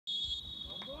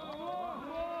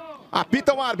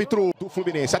Apita o árbitro do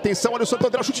Fluminense. Atenção, olha o Santo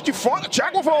André, chute de fora.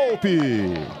 Thiago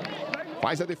Volpi.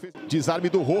 Faz a defesa. Desarme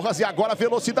do Rojas e agora a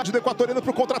velocidade do equatoriano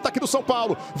para o contra-ataque do São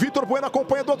Paulo. Vitor Bueno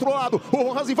acompanha do outro lado. O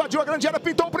Rojas invadiu a grande área,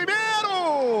 pintou o primeiro.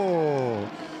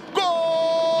 Gol!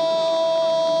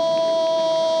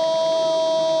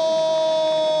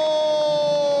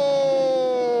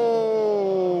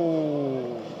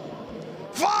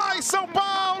 Vai, São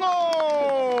Paulo!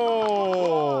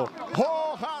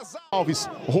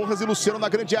 Rojas e Luciano na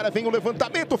grande área. Vem o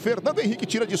levantamento. Fernando Henrique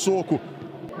tira de soco.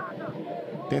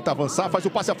 Tenta avançar, faz o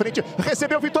passe à frente.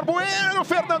 Recebeu o Vitor Bueno.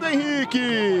 Fernando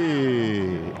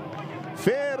Henrique.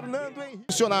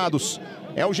 Posicionados.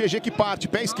 É o GG que parte.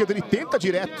 Pé esquerdo, ele tenta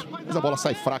direto. Mas a bola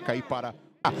sai fraca aí para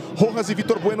Rojas e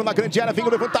Vitor Bueno na grande área. Vem o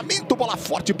levantamento. Bola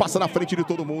forte, passa na frente de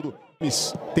todo mundo.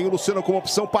 Tem o Luciano como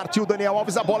opção. Partiu Daniel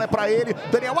Alves. A bola é para ele.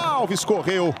 Daniel Alves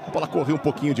correu. A bola correu um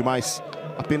pouquinho demais.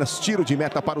 Apenas tiro de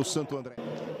meta para o Santo André.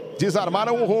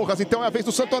 Desarmaram o Rojas, então é a vez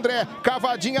do Santo André.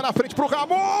 Cavadinha na frente para o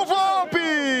Ramon Volpi.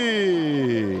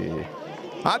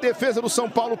 A defesa do São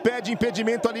Paulo pede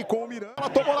impedimento ali com o Miranda. Ela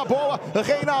tomou na boa.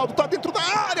 Reinaldo está dentro da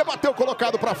área. Bateu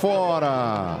colocado para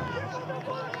fora.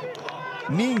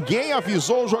 Ninguém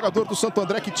avisou o jogador do Santo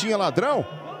André que tinha ladrão.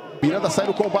 Miranda sai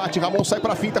do combate. Ramon sai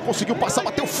para a finta. Conseguiu passar.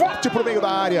 Bateu forte para o meio da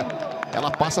área.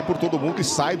 Ela passa por todo mundo e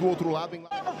sai do outro lado.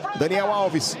 Daniel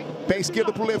Alves, pé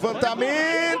esquerdo para o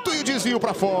levantamento e o desvio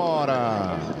para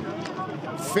fora.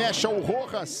 Fecha o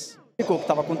Rojas. O que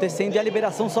estava acontecendo e a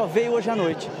liberação só veio hoje à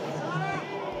noite.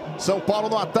 São Paulo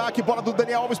no ataque, bola do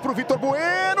Daniel Alves para o Vitor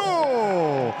Bueno.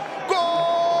 Gol!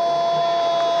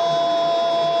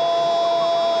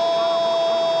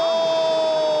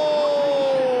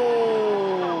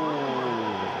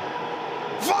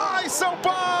 Vai, São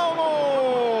Paulo!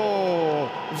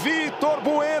 Vitor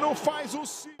Bueno faz o...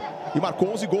 E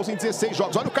marcou 11 gols em 16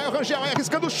 jogos. Olha o Caio Rangel aí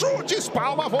arriscando chutes.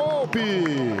 Palma Volpi.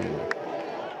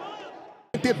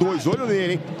 82, olho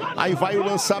nele, hein? Aí vai o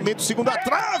lançamento, segunda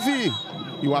trave.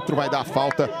 E o árbitro vai dar a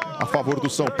falta a favor do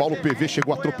São Paulo. O PV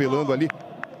chegou atropelando ali.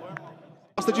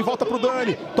 Passa de volta pro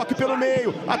Dani. Toque pelo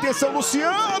meio. Atenção,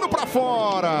 Luciano para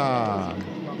fora.